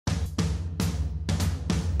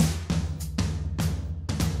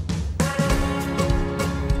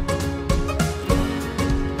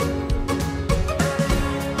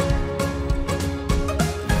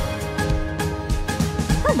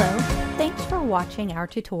watching our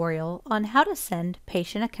tutorial on how to send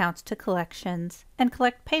patient accounts to collections and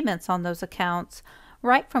collect payments on those accounts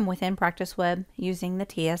right from within PracticeWeb using the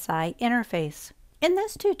TSI interface. In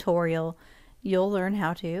this tutorial, you'll learn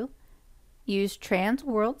how to use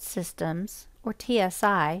TransWorld Systems, or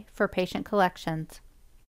TSI, for patient collections.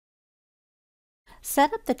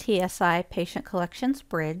 Set up the TSI Patient Collections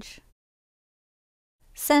bridge.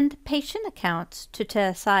 Send patient accounts to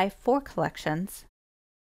TSI for collections.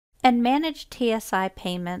 And manage TSI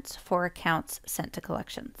payments for accounts sent to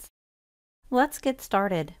collections. Let's get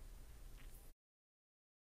started.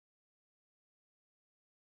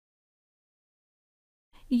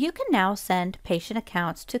 You can now send patient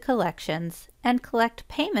accounts to collections and collect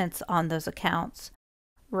payments on those accounts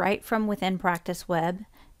right from within PracticeWeb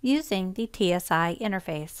using the TSI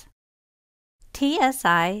interface.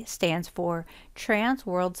 TSI stands for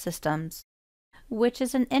TransWorld Systems, which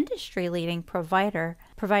is an industry-leading provider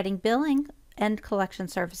providing billing and collection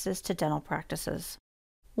services to dental practices.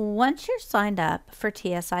 Once you're signed up for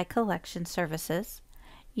TSI collection services,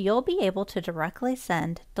 you'll be able to directly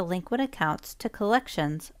send delinquent accounts to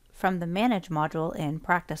collections from the Manage module in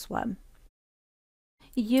PracticeWeb.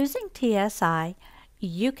 Using TSI,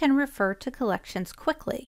 you can refer to collections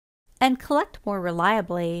quickly and collect more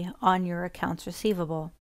reliably on your accounts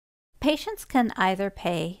receivable. Patients can either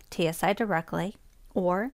pay TSI directly,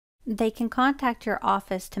 or they can contact your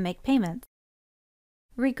office to make payments.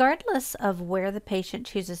 Regardless of where the patient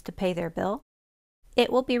chooses to pay their bill,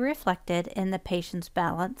 it will be reflected in the patient's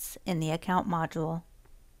balance in the account module.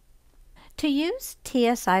 To use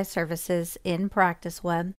TSI services in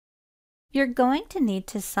PracticeWeb, you're going to need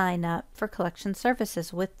to sign up for collection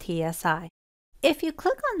services with TSI. If you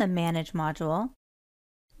click on the Manage module,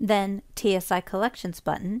 then TSI Collections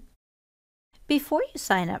button, before you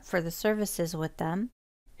sign up for the services with them,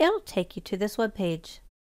 it'll take you to this webpage.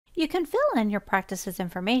 You can fill in your practice's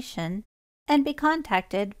information and be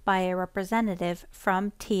contacted by a representative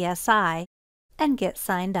from TSI and get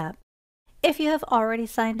signed up. If you have already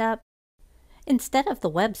signed up, instead of the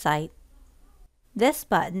website, this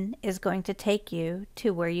button is going to take you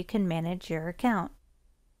to where you can manage your account.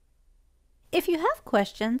 If you have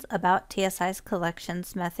questions about TSI's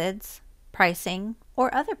collections methods, pricing,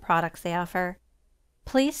 or other products they offer,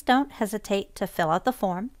 please don't hesitate to fill out the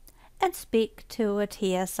form and speak to a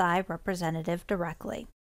TSI representative directly.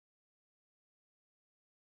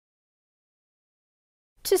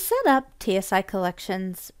 To set up TSI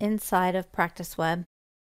collections inside of PracticeWeb,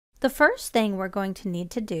 the first thing we're going to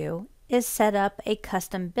need to do is set up a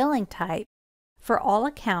custom billing type for all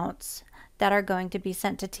accounts that are going to be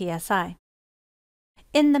sent to TSI.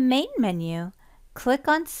 In the main menu, click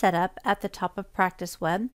on Setup at the top of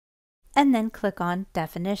PracticeWeb, and then click on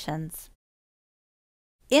Definitions.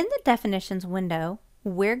 In the Definitions window,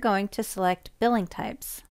 we're going to select Billing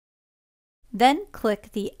Types. Then click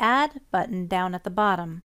the Add button down at the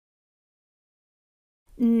bottom.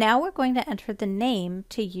 Now we're going to enter the name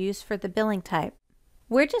to use for the billing type.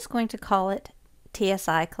 We're just going to call it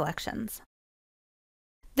TSI Collections.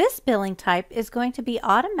 This billing type is going to be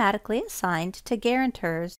automatically assigned to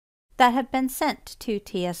guarantors that have been sent to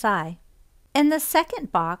TSI. In the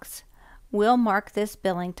second box, we'll mark this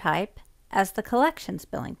billing type as the Collections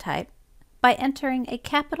billing type by entering a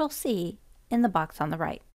capital C in the box on the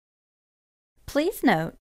right. Please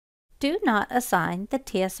note, do not assign the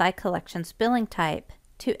TSI Collections billing type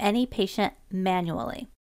to any patient manually.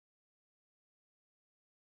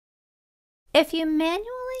 If you manually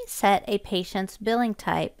set a patient's billing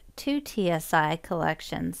type to TSI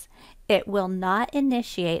Collections, it will not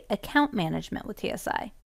initiate account management with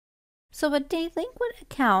TSI. So a delinquent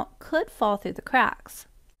account could fall through the cracks.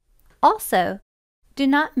 Also, do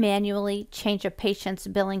not manually change a patient's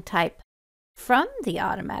billing type from the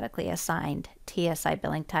automatically assigned TSI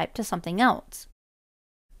billing type to something else.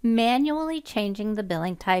 Manually changing the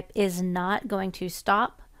billing type is not going to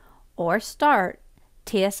stop or start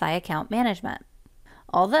TSI account management,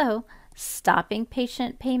 although stopping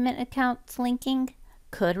patient payment accounts linking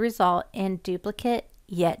could result in duplicate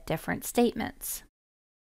yet different statements.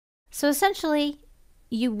 So essentially,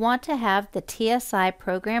 you want to have the TSI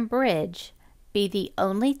program bridge be the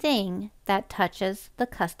only thing that touches the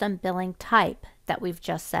custom billing type that we've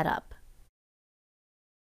just set up.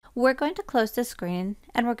 We're going to close this screen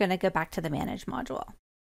and we're going to go back to the Manage module.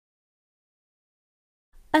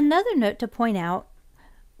 Another note to point out,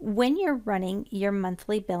 when you're running your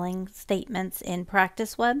monthly billing statements in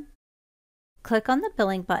PracticeWeb, click on the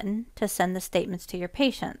Billing button to send the statements to your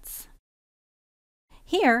patients.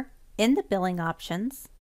 Here, in the billing options,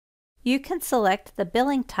 you can select the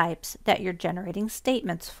billing types that you're generating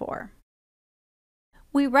statements for.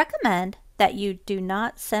 We recommend that you do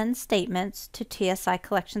not send statements to TSI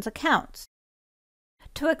Collections accounts.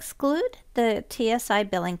 To exclude the TSI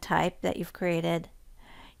billing type that you've created,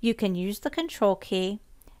 you can use the Control key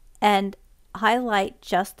and highlight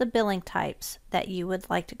just the billing types that you would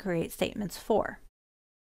like to create statements for.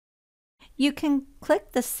 You can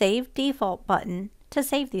click the Save Default button to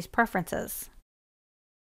save these preferences.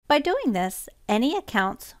 By doing this, any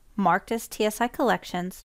accounts marked as TSI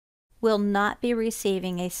Collections will not be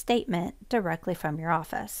receiving a statement directly from your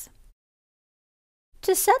office.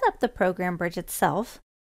 To set up the program bridge itself,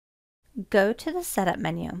 go to the Setup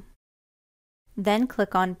menu. Then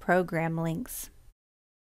click on Program Links.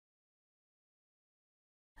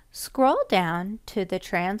 Scroll down to the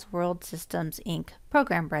TransWorld Systems, Inc.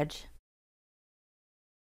 Program Bridge.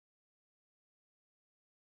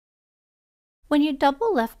 When you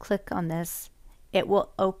double left click on this, it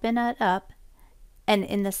will open it up, and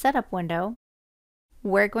in the setup window,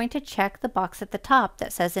 we're going to check the box at the top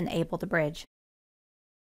that says Enable the Bridge.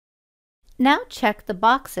 Now check the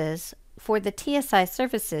boxes for the TSI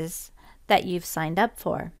services that you've signed up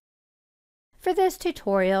for. For this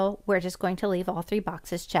tutorial, we're just going to leave all 3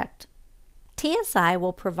 boxes checked. TSI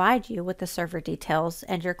will provide you with the server details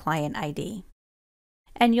and your client ID,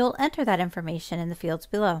 and you'll enter that information in the fields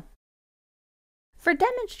below. For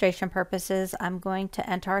demonstration purposes, I'm going to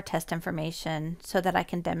enter our test information so that I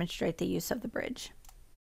can demonstrate the use of the bridge.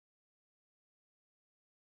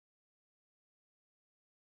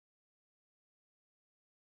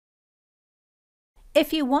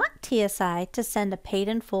 If you want TSI to send a paid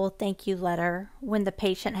in full thank you letter when the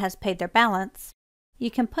patient has paid their balance,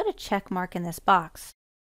 you can put a check mark in this box.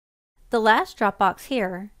 The last drop box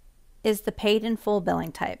here is the paid in full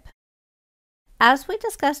billing type. As we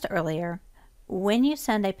discussed earlier, when you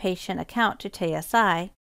send a patient account to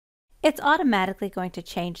TSI, it's automatically going to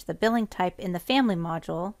change the billing type in the family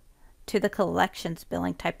module to the collections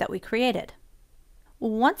billing type that we created.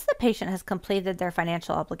 Once the patient has completed their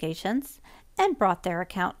financial obligations and brought their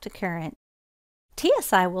account to current,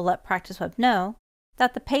 TSI will let PracticeWeb know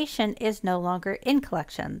that the patient is no longer in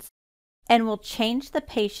collections and will change the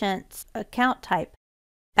patient's account type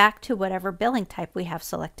back to whatever billing type we have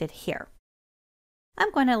selected here.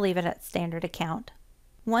 I'm going to leave it at standard account.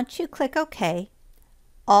 Once you click OK,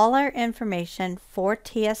 all our information for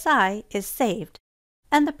TSI is saved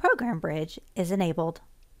and the program bridge is enabled.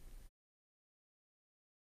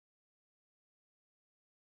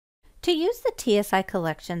 To use the TSI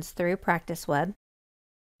Collections through PracticeWeb,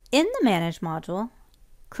 in the Manage module,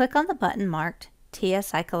 click on the button marked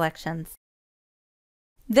TSI Collections.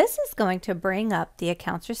 This is going to bring up the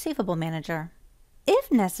Accounts Receivable Manager.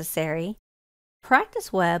 If necessary,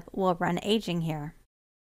 PracticeWeb will run aging here.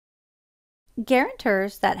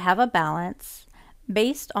 Guarantors that have a balance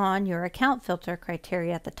based on your account filter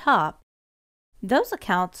criteria at the top, those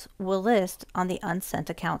accounts will list on the Unsent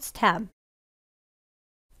Accounts tab.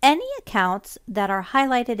 Any accounts that are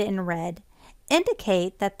highlighted in red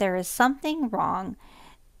indicate that there is something wrong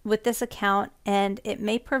with this account and it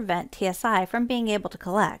may prevent TSI from being able to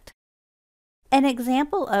collect. An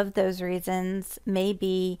example of those reasons may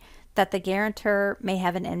be that the guarantor may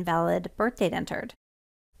have an invalid birth date entered,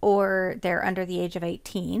 or they're under the age of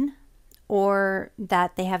 18, or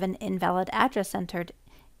that they have an invalid address entered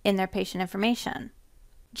in their patient information.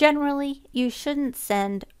 Generally, you shouldn't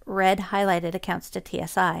send red highlighted accounts to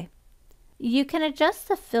TSI. You can adjust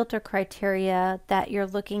the filter criteria that you're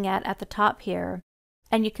looking at the top here,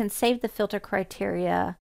 and you can save the filter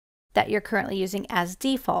criteria that you're currently using as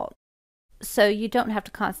default, so you don't have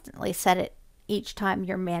to constantly set it each time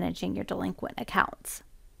you're managing your delinquent accounts.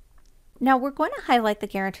 Now we're going to highlight the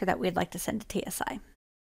guarantor that we'd like to send to TSI.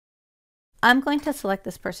 I'm going to select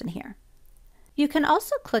this person here. You can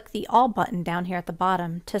also click the All button down here at the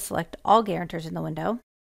bottom to select all guarantors in the window.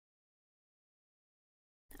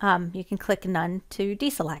 You can click None to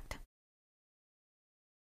deselect.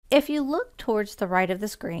 If you look towards the right of the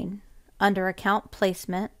screen, under Account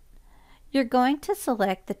Placement, you're going to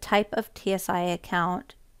select the type of TSI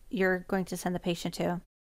account you're going to send the patient to.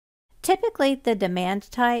 Typically, the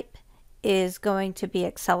demand type is going to be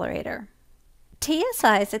Accelerator.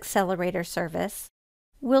 TSI's Accelerator service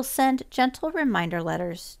will send gentle reminder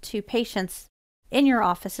letters to patients in your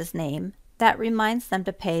office's name that reminds them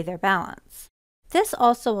to pay their balance. This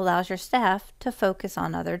also allows your staff to focus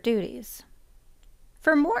on other duties.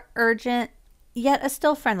 For more urgent, yet a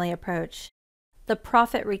still friendly approach, the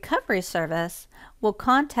Profit Recovery Service will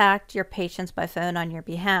contact your patients by phone on your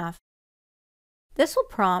behalf. This will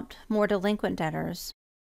prompt more delinquent debtors,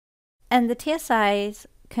 and the TSI's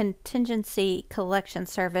Contingency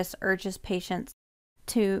Collections Service urges patients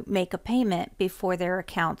to make a payment before their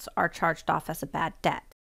accounts are charged off as a bad debt.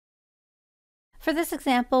 For this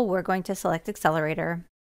example, we're going to select Accelerator,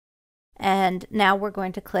 and now we're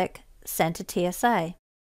going to click Send to TSI.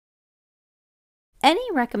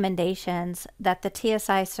 Any recommendations that the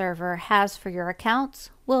TSI server has for your accounts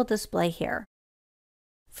will display here.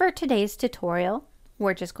 For today's tutorial,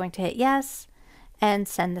 we're just going to hit Yes and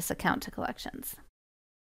send this account to Collections.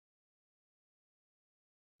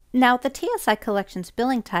 Now, the TSI Collections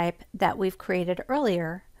billing type that we've created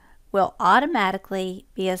earlier will automatically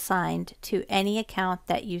be assigned to any account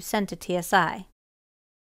that you send to TSI.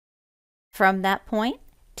 From that point,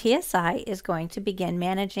 TSI is going to begin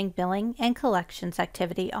managing billing and collections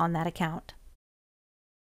activity on that account.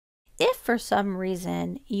 If for some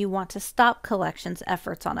reason you want to stop collections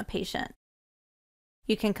efforts on a patient,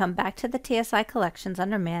 you can come back to the TSI Collections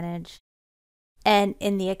under Manage, and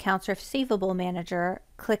in the Accounts Receivable Manager,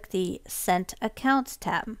 click the Sent Accounts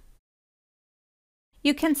tab.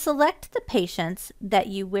 You can select the patients that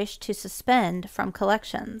you wish to suspend from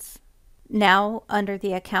collections. Now, under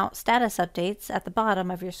the Account Status Updates at the bottom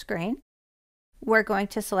of your screen, we're going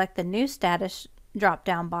to select the New Status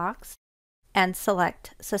drop-down box and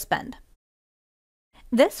select Suspend.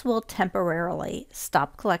 This will temporarily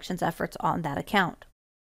stop collections efforts on that account.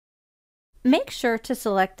 Make sure to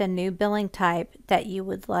select the new billing type that you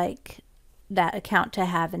would like that account to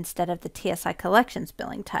have instead of the TSI Collections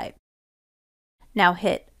billing type. Now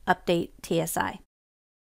hit Update TSI.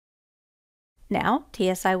 Now,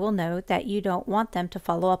 TSI will know that you don't want them to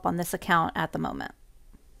follow up on this account at the moment.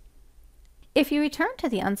 If you return to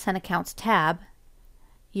the Unsent Accounts tab,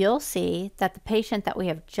 you'll see that the patient that we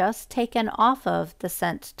have just taken off of the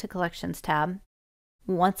Sent to Collections tab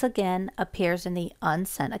once again appears in the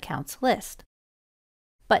Unsent Accounts list.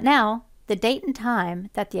 But now, the date and time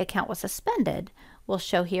that the account was suspended will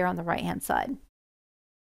show here on the right-hand side.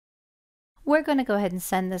 We're going to go ahead and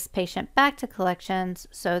send this patient back to Collections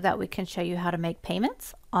so that we can show you how to make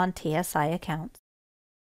payments on TSI accounts.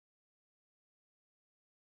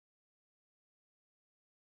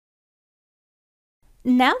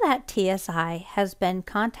 Now that TSI has been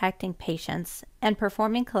contacting patients and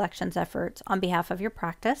performing collections efforts on behalf of your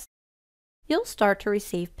practice, you'll start to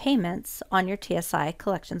receive payments on your TSI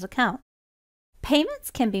Collections account. Payments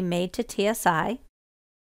can be made to TSI,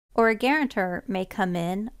 or a guarantor may come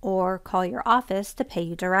in or call your office to pay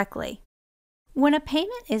you directly. When a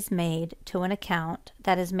payment is made to an account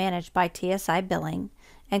that is managed by TSI Billing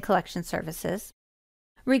and Collection Services,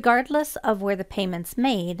 regardless of where the payment's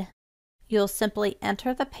made, you'll simply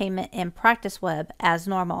enter the payment in PracticeWeb as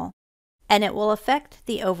normal, and it will affect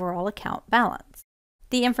the overall account balance.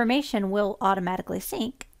 The information will automatically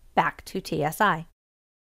sync back to TSI.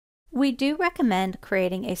 We do recommend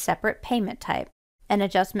creating a separate payment type, an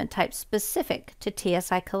adjustment type specific to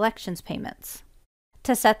TSI Collections payments.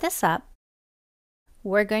 To set this up,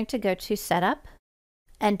 we're going to go to Setup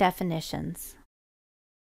and Definitions.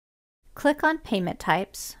 Click on Payment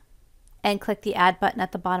Types and click the Add button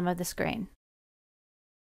at the bottom of the screen.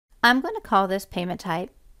 I'm going to call this payment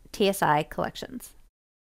type TSI Collections.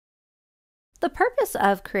 The purpose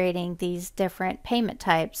of creating these different payment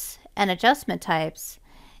types and adjustment types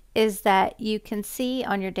is that you can see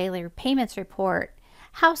on your daily payments report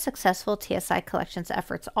how successful TSI Collections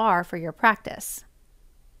efforts are for your practice.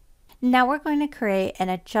 Now we're going to create an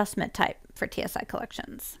adjustment type for TSI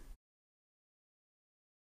Collections.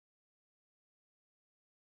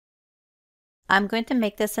 I'm going to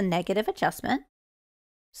make this a negative adjustment,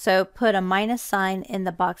 so put a minus sign in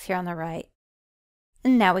the box here on the right.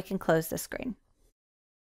 And now we can close the screen.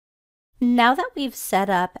 Now that we've set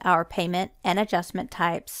up our payment and adjustment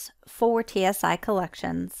types for TSI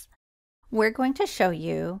Collections, we're going to show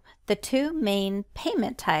you the two main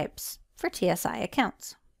payment types for TSI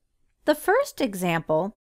accounts. The first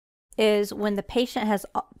example is when the patient has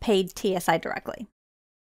paid TSI directly.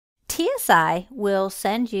 TSI will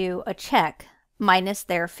send you a check minus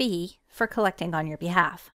their fee for collecting on your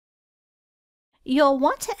behalf. You'll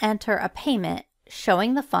want to enter a payment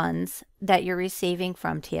showing the funds that you're receiving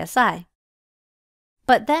from TSI.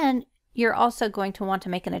 But then you're also going to want to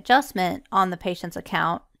make an adjustment on the patient's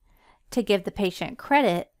account to give the patient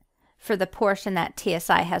credit for the portion that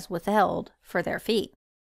TSI has withheld for their fee.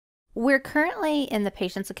 We're currently in the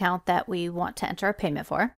patient's account that we want to enter a payment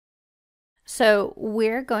for, so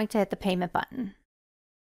we're going to hit the payment button.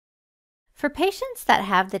 For patients that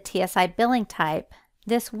have the TSI billing type,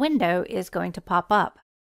 this window is going to pop up.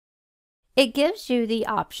 It gives you the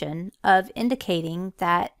option of indicating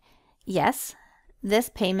that, yes, this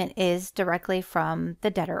payment is directly from the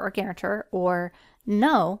debtor or guarantor, or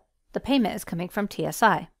no, the payment is coming from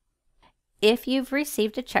TSI. If you've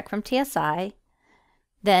received a check from TSI,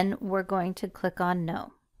 then we're going to click on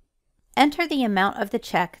No. Enter the amount of the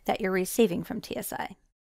check that you're receiving from TSI.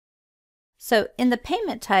 So in the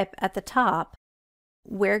payment type at the top,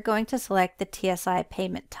 we're going to select the TSI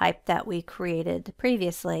payment type that we created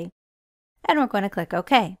previously, and we're going to click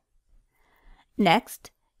OK. Next,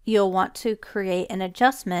 you'll want to create an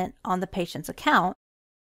adjustment on the patient's account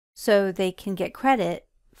so they can get credit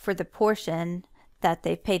for the portion that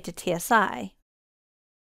they've paid to TSI.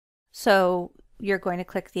 So you're going to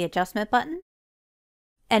click the adjustment button,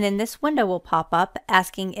 and in this window will pop up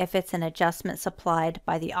asking if it's an adjustment supplied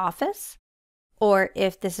by the office or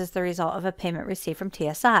if this is the result of a payment received from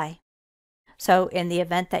TSI. So in the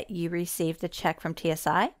event that you received a check from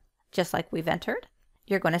TSI, just like we've entered,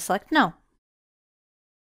 you're going to select No.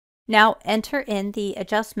 Now enter in the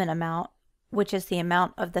adjustment amount, which is the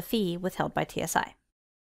amount of the fee withheld by TSI,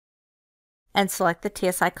 and select the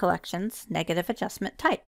TSI Collections negative adjustment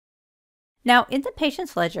type. Now in the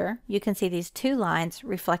patient's ledger, you can see these two lines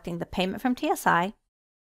reflecting the payment from TSI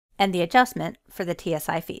and the adjustment for the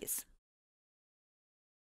TSI fees.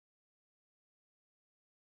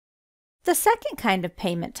 The second kind of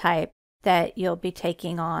payment type that you'll be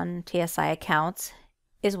taking on TSI accounts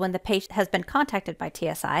is when the patient has been contacted by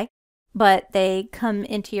TSI, but they come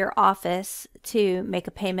into your office to make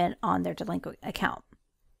a payment on their delinquent account.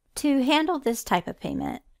 To handle this type of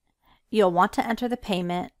payment, you'll want to enter the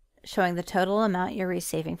payment showing the total amount you're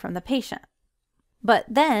receiving from the patient. But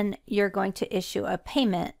then you're going to issue a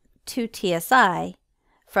payment to TSI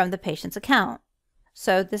from the patient's account.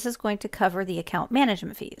 So this is going to cover the account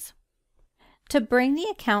management fees. To bring the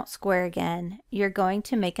account square again, you're going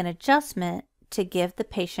to make an adjustment to give the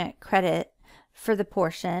patient credit for the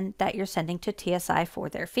portion that you're sending to TSI for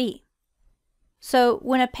their fee. So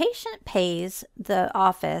when a patient pays the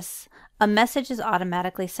office, a message is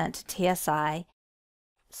automatically sent to TSI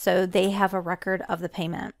so they have a record of the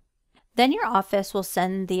payment. Then your office will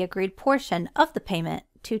send the agreed portion of the payment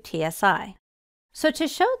to TSI. So to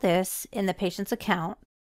show this in the patient's account,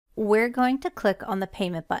 we're going to click on the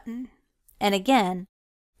payment button. And again,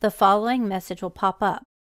 the following message will pop up.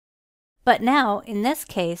 But now, in this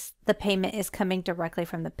case, the payment is coming directly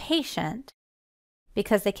from the patient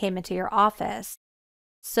because they came into your office.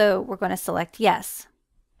 So we're going to select Yes.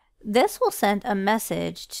 This will send a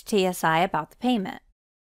message to TSI about the payment.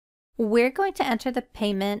 We're going to enter the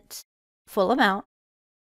payment full amount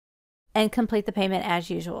and complete the payment as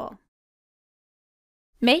usual.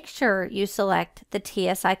 Make sure you select the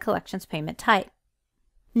TSI Collections payment type.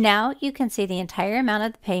 Now you can see the entire amount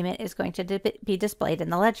of the payment is going to be displayed in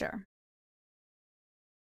the ledger.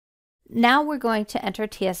 Now we're going to enter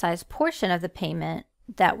TSI's portion of the payment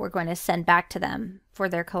that we're going to send back to them for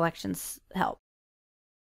their collections help.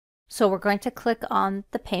 So we're going to click on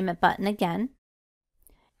the payment button again,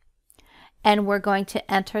 and we're going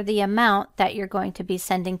to enter the amount that you're going to be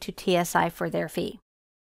sending to TSI for their fee.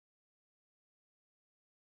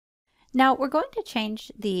 Now we're going to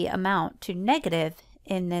change the amount to negative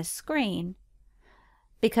in this screen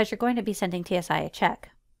because you're going to be sending TSI a check.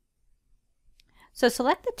 So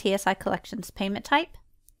select the TSI Collections payment type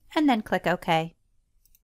and then click OK.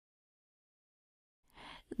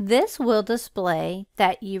 This will display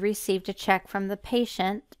that you received a check from the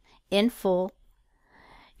patient in full.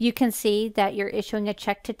 You can see that you're issuing a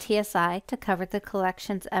check to TSI to cover the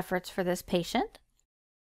collections efforts for this patient.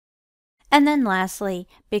 And then lastly,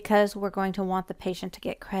 because we're going to want the patient to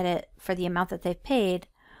get credit for the amount that they've paid,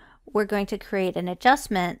 we're going to create an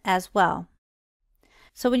adjustment as well.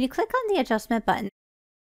 So when you click on the adjustment button,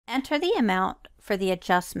 enter the amount for the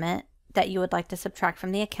adjustment that you would like to subtract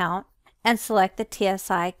from the account and select the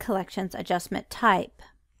TSI Collections adjustment type.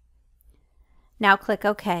 Now click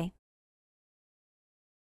OK.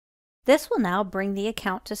 This will now bring the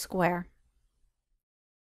account to square.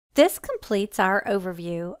 This completes our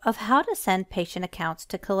overview of how to send patient accounts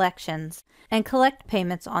to collections and collect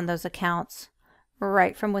payments on those accounts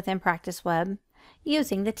right from within Practice Web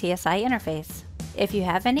using the TSI interface. If you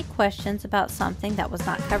have any questions about something that was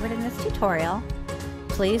not covered in this tutorial,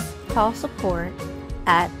 please call support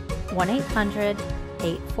at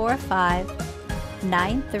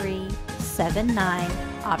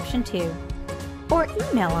 1-800-845-9379 option 2 or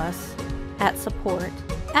email us at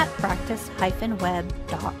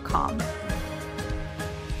support@practice-web.com.